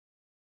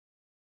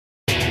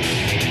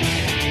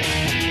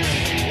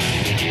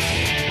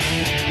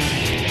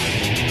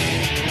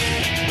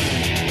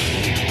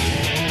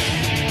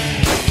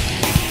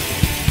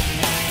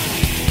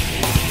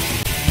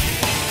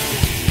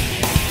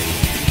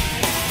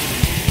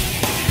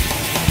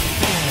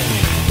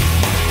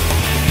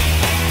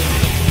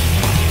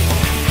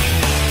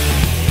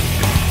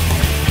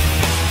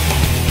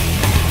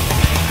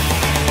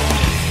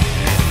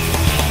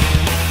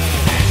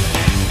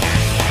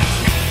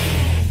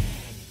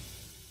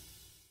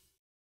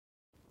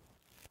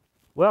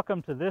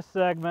Welcome to this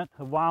segment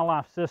of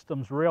Wildlife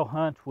Systems Real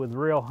Hunts with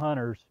Real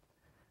Hunters.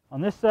 On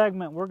this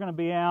segment, we're going to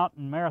be out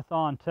in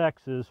Marathon,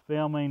 Texas,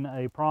 filming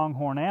a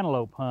pronghorn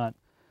antelope hunt.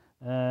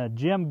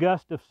 Jim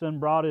Gustafson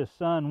brought his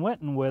son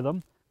Winton with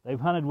him.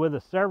 They've hunted with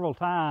us several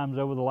times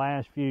over the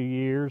last few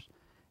years,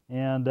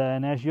 and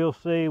as you'll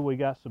see, we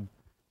got some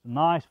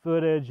nice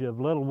footage of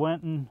little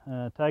Winton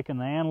taking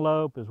the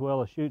antelope as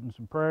well as shooting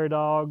some prairie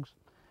dogs.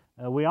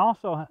 We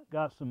also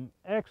got some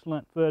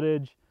excellent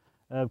footage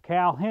of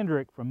Cal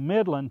Henderick from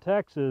Midland,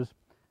 Texas,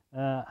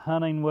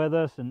 hunting with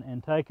us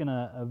and taking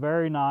a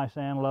very nice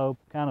antelope,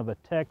 kind of a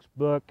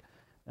textbook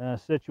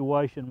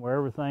situation where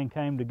everything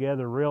came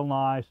together real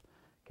nice.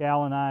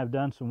 Cal and I have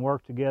done some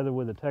work together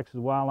with the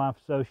Texas Wildlife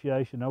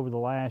Association over the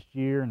last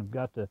year and have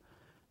got to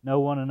know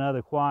one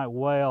another quite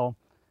well.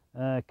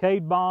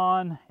 Cade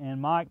Bond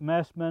and Mike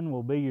Messman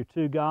will be your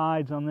two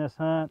guides on this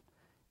hunt.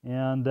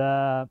 And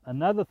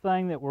another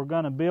thing that we're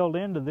going to build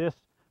into this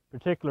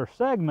particular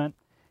segment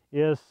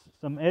is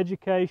some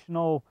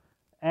educational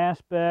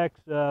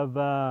aspects of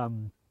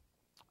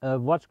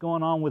what's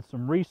going on with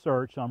some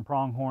research on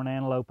pronghorn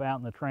antelope out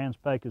in the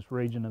Trans-Pecos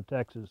region of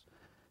Texas.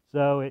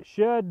 So it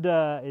should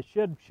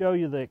show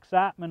you the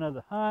excitement of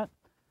the hunt,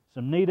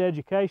 some neat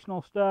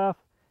educational stuff,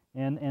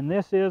 and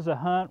this is a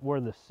hunt where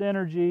the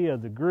synergy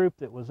of the group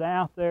that was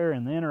out there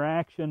and the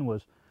interaction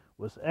was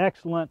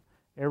excellent.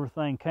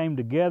 Everything came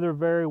together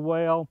very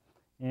well.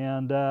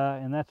 And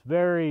that's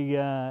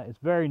it's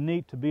very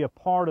neat to be a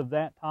part of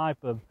that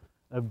type of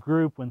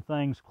group when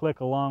things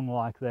click along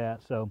like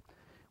that. So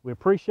we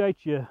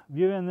appreciate you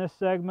viewing this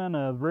segment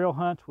of Real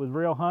Hunts with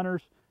Real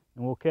Hunters,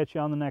 and we'll catch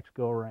you on the next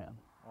go around.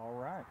 All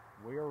right,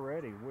 we are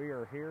ready. We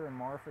are here in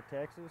Marfa,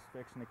 Texas,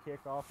 fixing to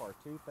kick off our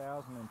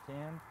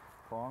 2010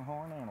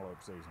 pronghorn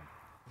antelope season.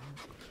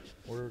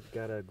 We've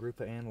got a group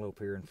of antelope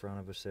here in front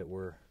of us that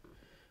we're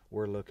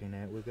looking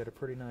at. We've got a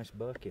pretty nice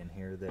buck in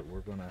here that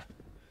we're gonna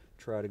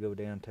try to go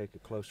down and take a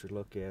closer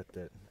look at.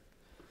 That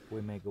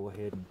we may go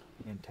ahead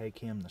and take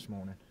him this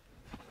morning.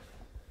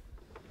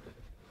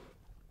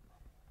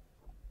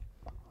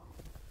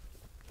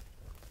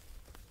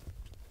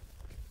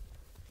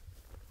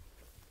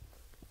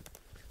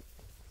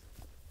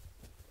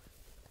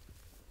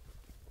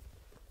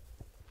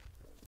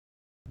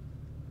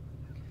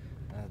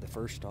 The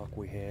first stalk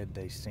we had,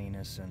 they seen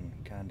us and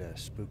kind of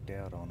spooked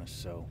out on us,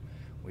 so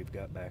we've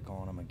got back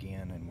on them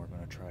again, and we're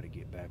going to try to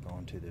get back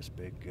onto this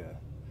big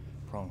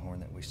pronghorn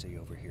that we see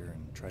over here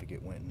and try to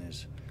get Winton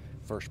his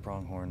first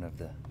pronghorn of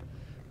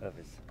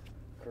his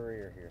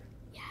career here.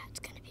 Yeah, it's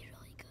gonna be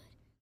really good.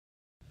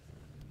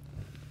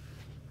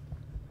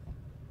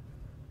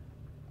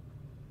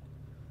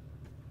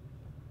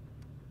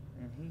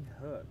 And he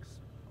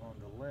hooks on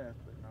the left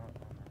but not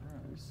on the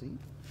right. You see?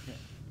 Yeah,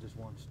 just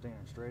one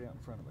standing straight out in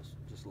front of us.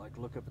 Just like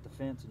look up at the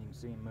fence and you can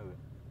see him moving.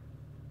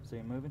 See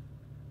him moving?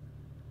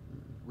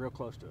 Real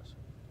close to us.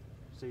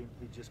 See him?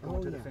 He's just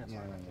going to the fence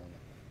line. Yeah.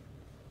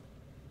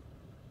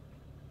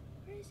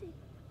 Where is he?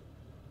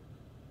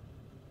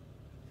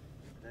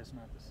 That's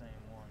not the same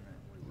one that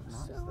we were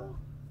So,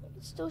 we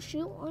can still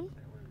shoot one.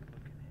 looking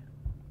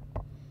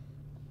at.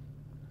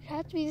 It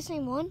has to be the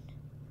same one.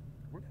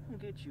 We're gonna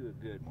get you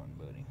a good one,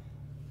 buddy.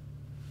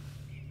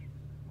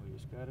 We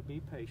just gotta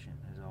be patient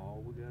is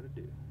all we gotta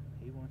do.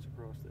 He wants to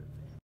cross that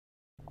fence.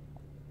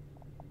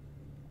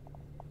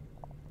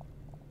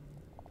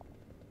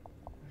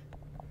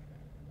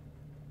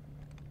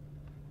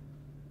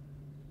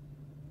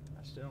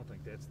 I still don't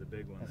think that's the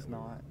big one. That's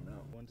not. No.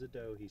 One's a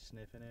doe, he's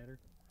sniffing at her.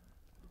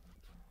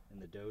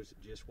 And the doe's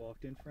just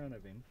walked in front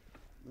of him.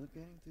 Look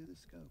at him through the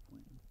scope,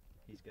 Winton.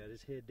 He's got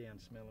his head down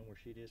smelling where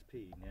she just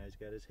peed. Now he's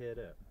got his head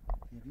up.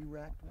 Have you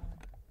racked one?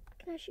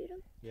 Can I shoot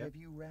him? Yep. Have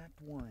you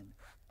racked one?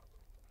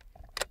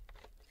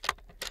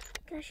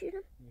 Can I shoot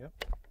him? Yep.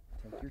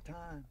 Take your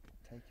time.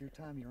 Take your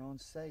time. You're on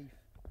safe.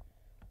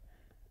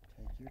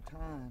 Take your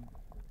time.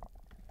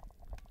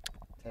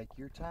 Take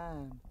your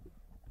time.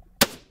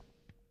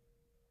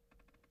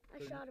 I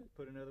shot him.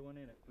 Put another one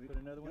in it. Put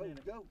another one in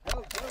it. Go.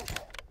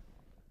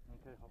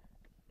 Okay, hold.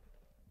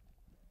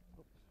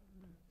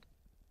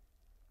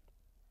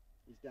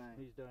 He's dying.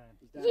 He's dying.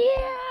 He's dying.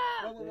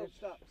 Yeah! No,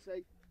 stop.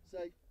 Safe.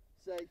 Victory!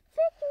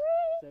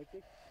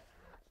 Safety.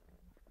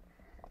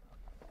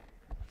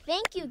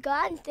 Thank you,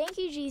 God, and thank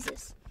you,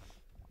 Jesus.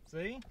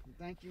 See?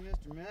 Thank you,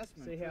 Mr.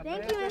 Messman. See how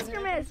Thank fast you, that Mr.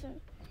 happened?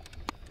 Mason.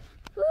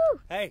 Woo!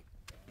 Hey.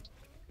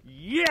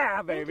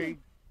 Yeah, baby.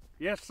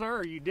 Yes,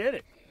 sir. You did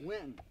it.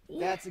 Winton,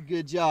 that's a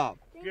good job.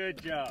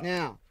 Good job.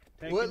 Now,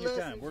 Taking what your time.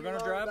 lessons We're you going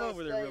to learned drive about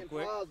over there real staying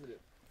quick. positive?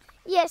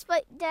 Yes,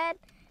 but Dad,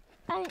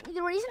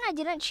 the reason I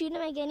didn't shoot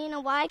him again, you know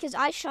why? Because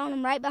I shot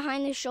him right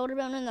behind the shoulder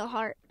bone and the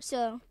heart.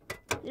 So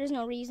there's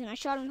no reason. I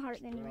shot him in the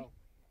heart anyway. Well,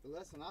 the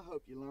lesson I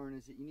hope you learn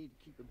is that you need to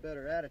keep a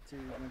better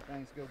attitude when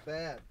things go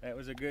bad. That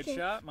was a good Okay.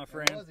 shot, my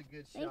friend. That was a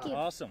good shot. Thank you.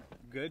 Awesome.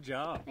 Good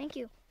job. Thank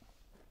you.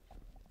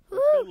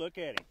 Let's Woo! go look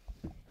at him.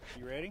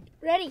 You ready?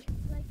 Ready.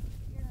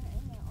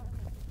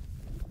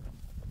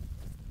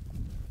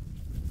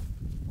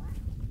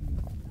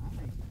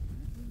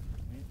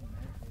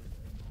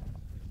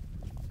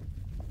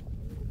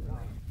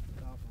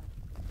 Stop.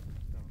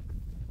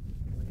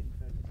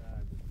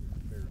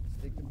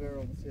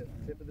 barrel,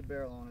 tip of the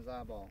barrel on his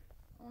eyeball.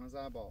 On his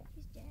eyeball.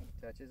 He's dead.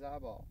 Touch his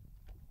eyeball.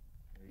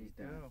 There He's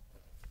you done. go.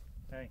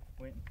 Hey,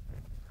 Winton,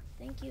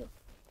 Thank you.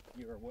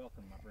 you are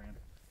welcome, my friend.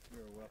 You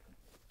are welcome.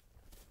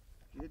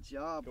 Good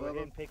job, Go Bubba.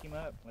 ahead and pick him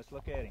up. Let's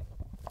look at him.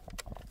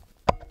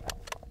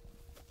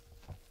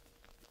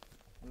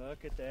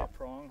 Look at that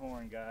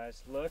pronghorn,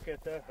 guys. Look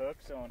at the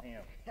hooks on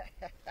him.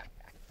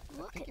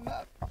 Look Pick at him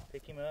up.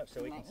 Pick him up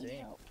so we can Might need see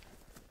him. help.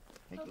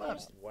 Pick him Okay. up.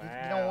 Wow.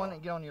 You don't want to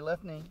get on your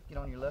left knee. Get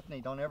on your left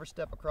knee. Don't ever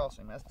step across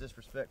him. That's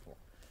disrespectful.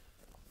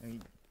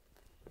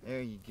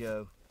 There you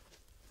go.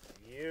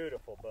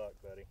 Beautiful buck,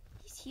 buddy.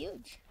 He's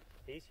huge.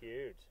 He's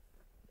huge.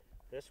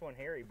 This one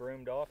here, he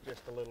broomed off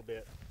just a little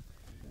bit.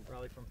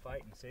 Probably from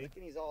fighting, see? Look,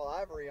 and he's all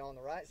ivory on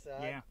the right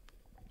side. Yeah.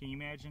 Can you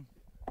imagine?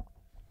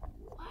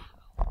 Wow.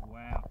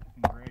 Wow.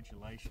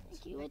 Congratulations.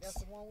 Thank you. I think It's,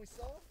 that's the one we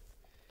saw.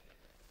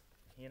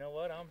 You know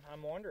what?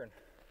 I'm wondering.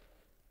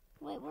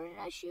 wait, where did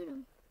I shoot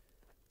him?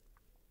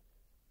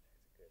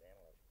 Good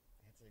antelope.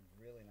 That's a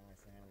really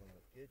nice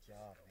antelope. Good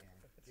job, man.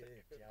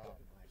 Good job,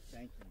 Mike.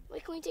 Thank you.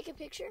 Wait, can we take a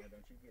picture? Now,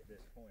 don't you get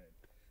disappointed.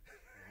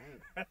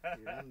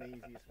 Dude, I'm the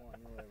easiest one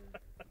you'll ever.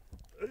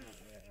 Yeah.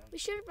 We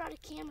should have brought a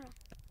camera.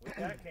 We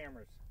got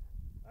cameras.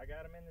 I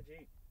got them in the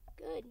Jeep.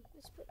 Good.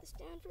 Let's put this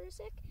down for a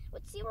sec.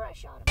 Let's see where I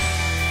shot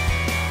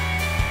him.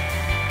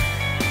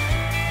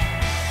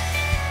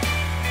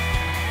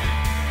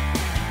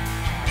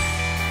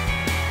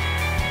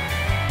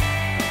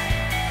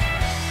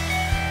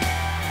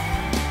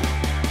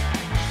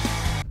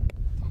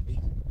 He's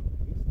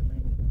the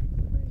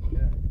main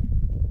guy.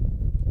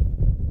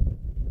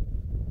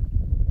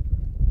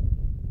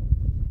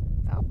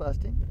 I'll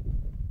bust him.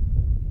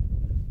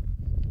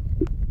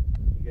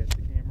 You got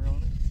the camera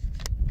on it?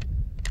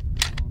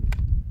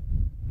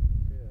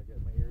 Okay, I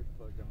got my ears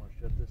plugged. I'm going to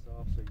shut this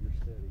off so you're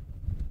steady.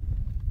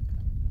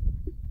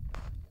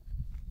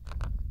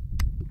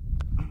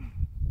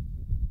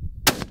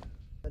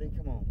 Buddy,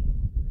 come on.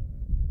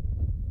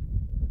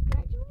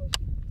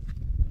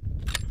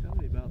 Congratulations. Tell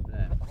me about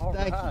that. All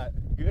Thank right.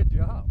 Good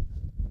job.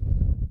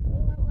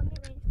 Well, let me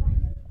range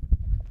find it.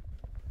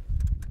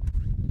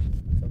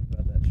 Tell me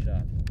about that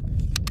shot.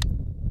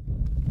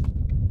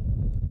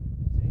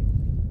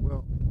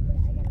 Well, Wait,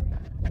 I gotta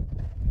range find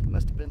it. it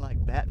must have been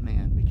like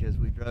Batman because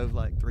we drove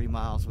like 3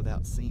 miles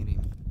without seeing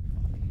him.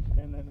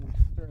 And then we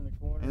turned the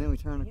corner. And then we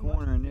turned the He must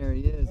corner and there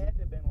he is. Had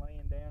to have been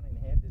laying down and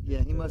had to. Yeah,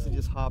 he must have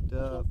just hopped I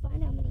up. can't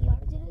find how many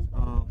yards it is,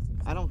 but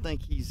I don't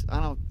think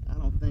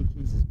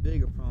he's as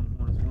big a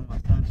pronghorn as one of my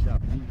sons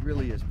shot, but he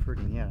really is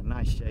pretty. He had a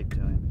nice shape to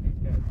him. He's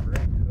got a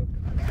great hook.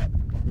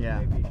 Yeah,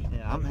 Maybe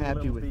yeah, I'm maybe a happy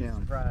little with piece him.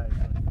 of pride.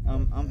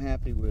 I'm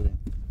happy with him.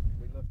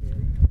 We look at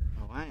him.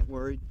 Oh, I ain't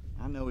worried.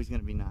 I know he's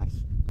gonna be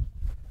nice.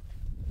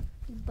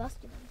 he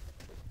busted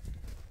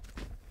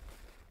him.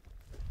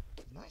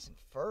 He's nice and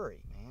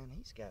furry, man.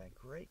 He's got a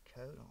great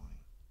coat on him.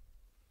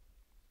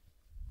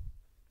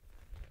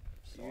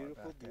 Sorry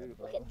Beautiful, about that,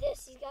 beautiful. Look at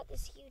this. He's got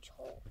this huge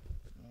hole.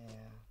 Yeah.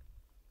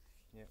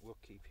 Yeah, we'll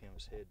keep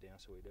his head down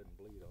so he doesn't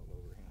bleed all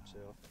over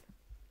himself.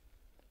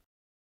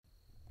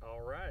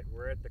 All right,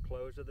 we're at the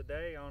close of the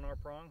day on our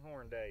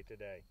pronghorn day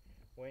today.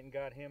 Went and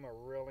got him a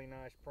really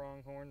nice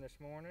pronghorn this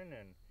morning,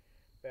 and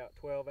about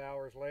 12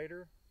 hours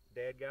later,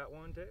 Dad got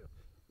one too.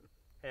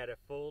 Had a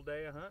full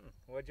day of hunting.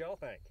 What'd y'all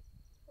think?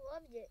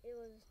 Loved it. It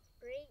was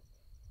great.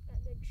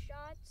 Got good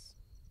shots.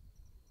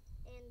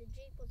 And the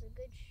Jeep was a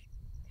good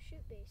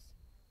shoot base.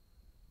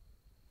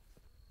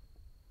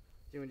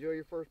 Did you enjoy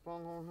your first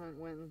pronghorn hunt,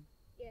 Winton?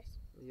 Yes,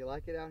 You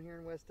like it out here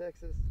in West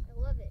Texas? I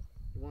love it.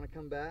 You want to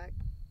come back?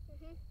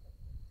 hmm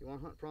You want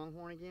to hunt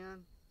pronghorn again?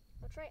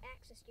 I'll try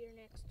axis deer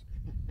next.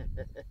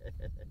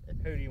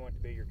 Who do you want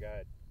to be your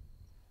guide?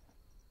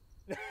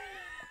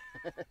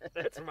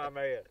 That's my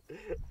man.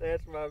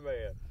 That's my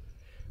man.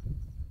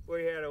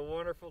 We had a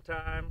wonderful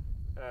time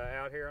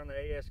out here on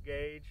the AS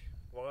Gage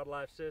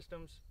Wildlife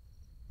Systems.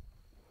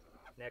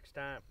 Next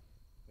time,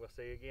 we'll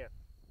see you again.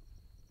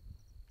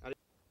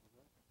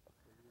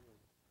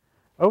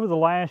 Over the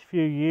last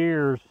few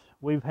years,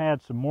 we've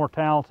had some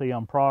mortality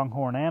on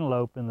pronghorn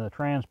antelope in the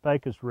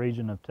Trans-Pecos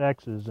region of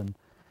Texas, and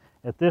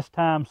at this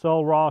time,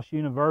 Sul Ross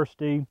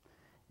University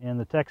and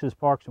the Texas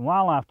Parks and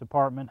Wildlife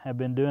Department have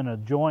been doing a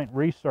joint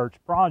research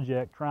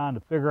project trying to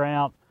figure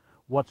out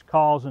what's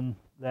causing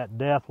that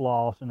death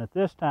loss, and at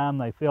this time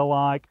they feel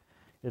like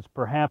it's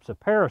perhaps a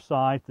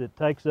parasite that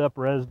takes up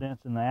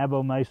residence in the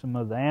abomasum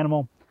of the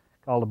animal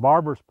called a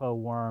barber's pole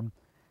worm.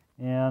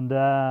 And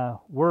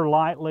we're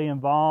lightly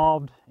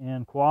involved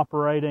in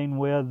cooperating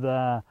with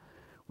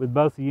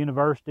both the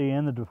university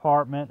and the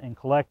department in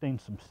collecting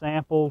some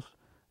samples.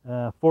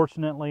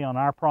 Fortunately, on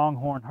our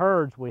pronghorn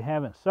herds, we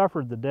haven't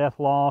suffered the death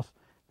loss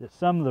that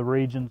some of the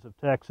regions of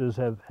Texas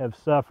have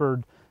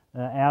suffered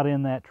out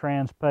in that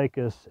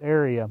Trans-Pecos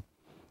area.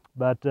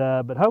 But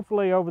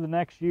hopefully over the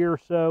next year or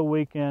so,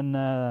 we can,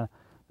 the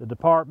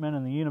department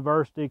and the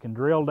university can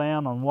drill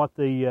down on what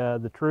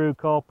the true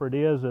culprit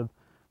is of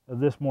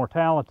this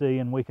mortality,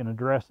 and we can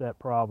address that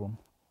problem.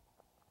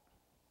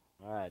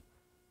 All right.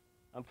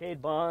 I'm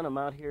Cade Bond. I'm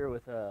out here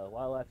with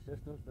Wildlife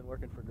Systems. Been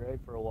working for Greg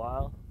for a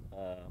while.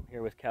 I'm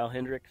here with Cal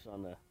Hendrick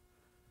on the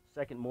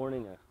second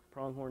morning of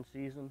pronghorn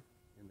season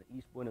in the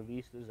East Buena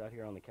Vistas out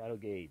here on the Catto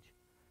Gage.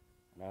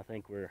 And I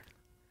think we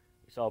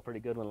saw a pretty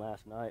good one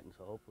last night, and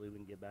so hopefully we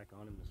can get back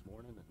on him this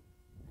morning,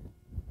 and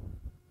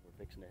we're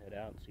fixing to head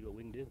out and see what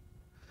we can do.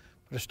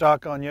 Put a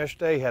stock on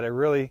yesterday, had a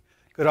really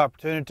good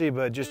opportunity,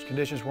 but just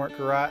conditions weren't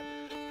right.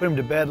 Put him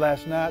to bed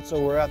last night,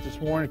 so we're out this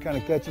morning to kind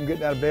of catch him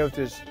getting out of bed with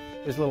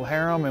his little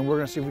harem, and we're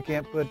going to see if we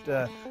can't put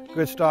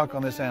good stock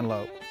on this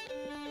antelope.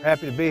 We're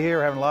happy to be here,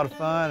 we're having a lot of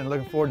fun, and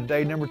looking forward to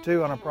day number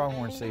 2 on our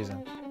pronghorn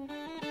season.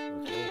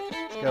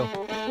 Let's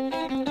go.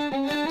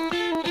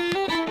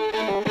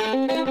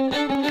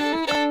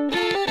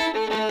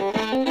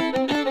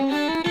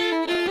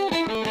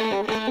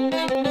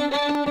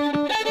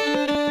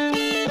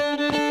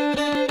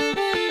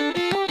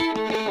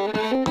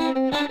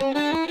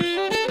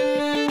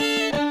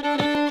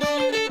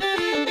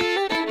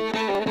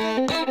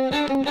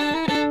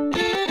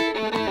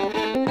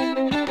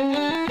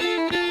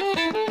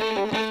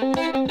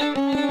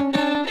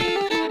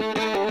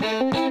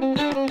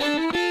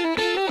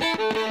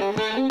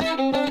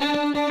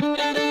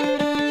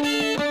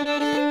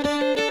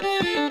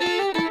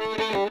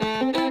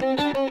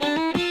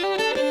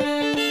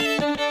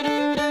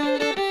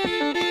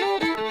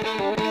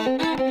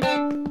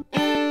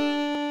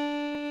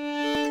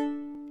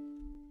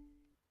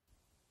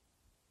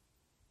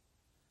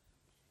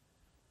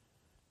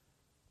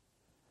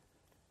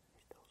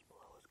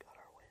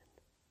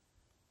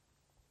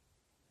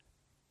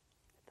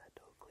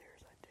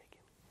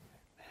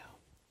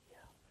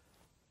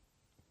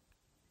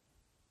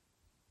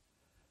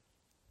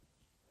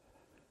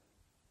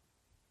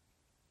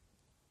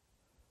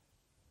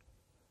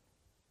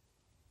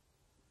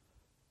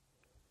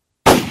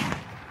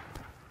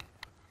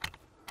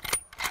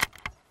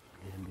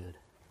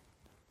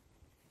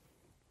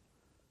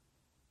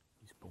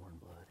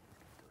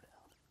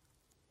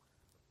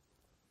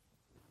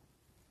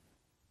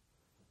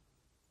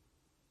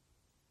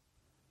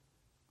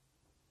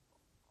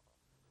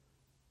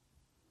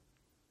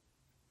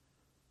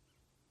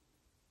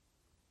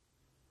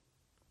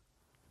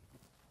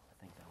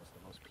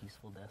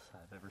 Peaceful deaths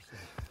I've ever seen.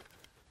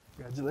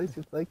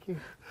 Congratulations, thank you.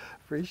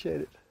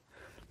 Appreciate it.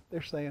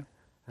 They're saying.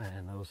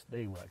 And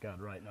they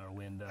got right in our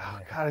wind down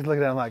there. God, he's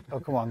looking at him like, oh,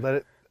 come on, let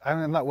it.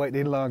 I'm not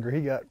waiting any longer.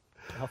 He got.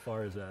 How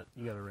far is that?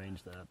 You got to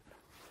range that.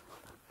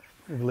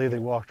 I believe they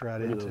walked right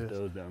Look into at it.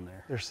 those does down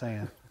there. They're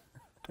saying.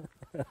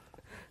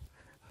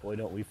 Boy,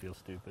 don't we feel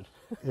stupid.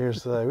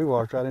 Here's we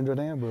walked right into an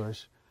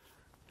ambush.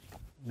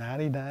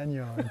 99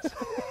 yards.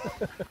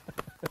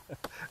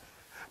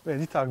 Man,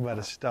 you talk about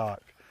a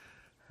stock.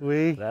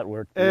 That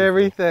worked beautifully.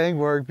 Everything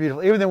worked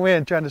beautiful. Even the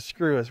wind trying to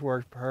screw us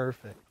worked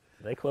perfect.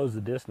 They closed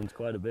the distance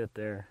quite a bit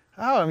there.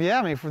 Oh, yeah,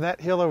 I mean, from that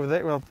hill over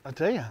there, well, I'll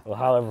tell you. Well,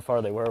 however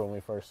far they were when we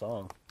first saw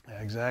them.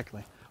 Yeah,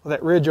 exactly. Well,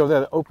 that ridge over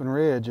there, the open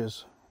ridge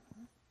is,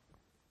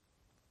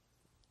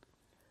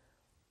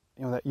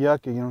 you know, that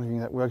yucca, you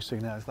know, that rug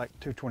sticking out, it's like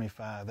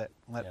 225, that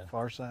on that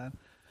far side.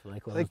 So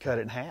they cut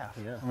it in half.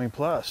 Yeah. I mean,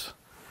 plus.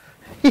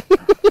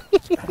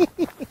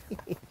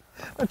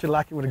 Don't you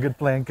like it when a good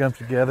plan comes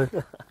together?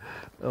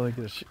 Oh, I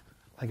think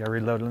I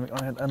reloaded. Let me go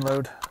ahead and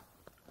unload.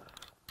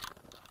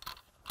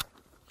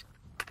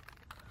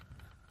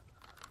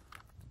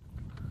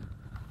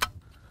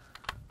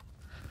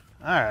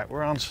 All right,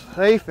 we're on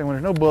safe and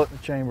there's no bullet in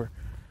the chamber.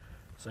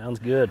 Sounds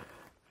good.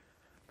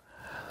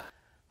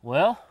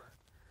 Well,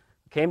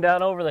 we came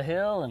down over the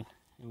hill and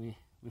we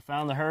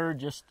found the herd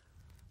just,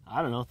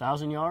 I don't know,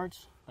 1,000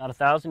 yards? About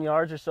 1,000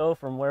 yards or so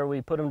from where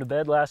we put them to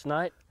bed last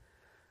night.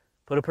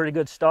 Put a pretty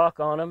good stalk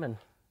on them and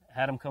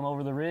had them come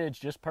over the ridge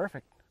just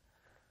perfect.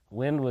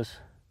 Wind was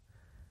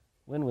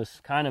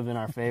kind of in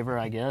our favor,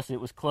 I guess.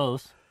 It was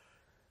close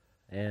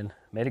and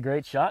made a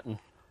great shot, and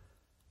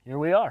here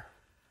we are.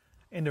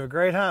 Into a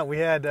great hunt. We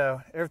had,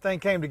 everything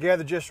came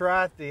together just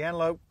right. The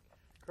antelope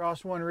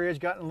crossed one ridge,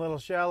 got in a little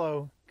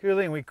shallow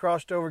coulee, and we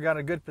crossed over, got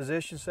a good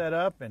position set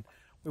up, and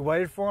we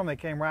waited for them. They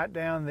came right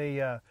down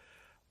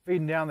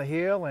feeding down the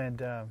hill, and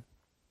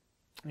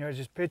you know, it was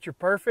just picture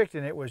perfect,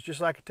 and it was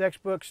just like a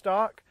textbook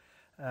stock.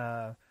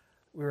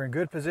 We were in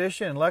good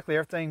position, and luckily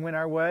everything went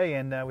our way,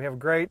 and we have a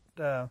great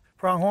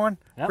pronghorn.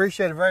 Yep.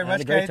 Appreciate it very much,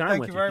 Had a great Kate. time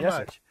Thank with you very Yes,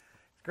 much. sir.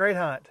 Great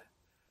hunt.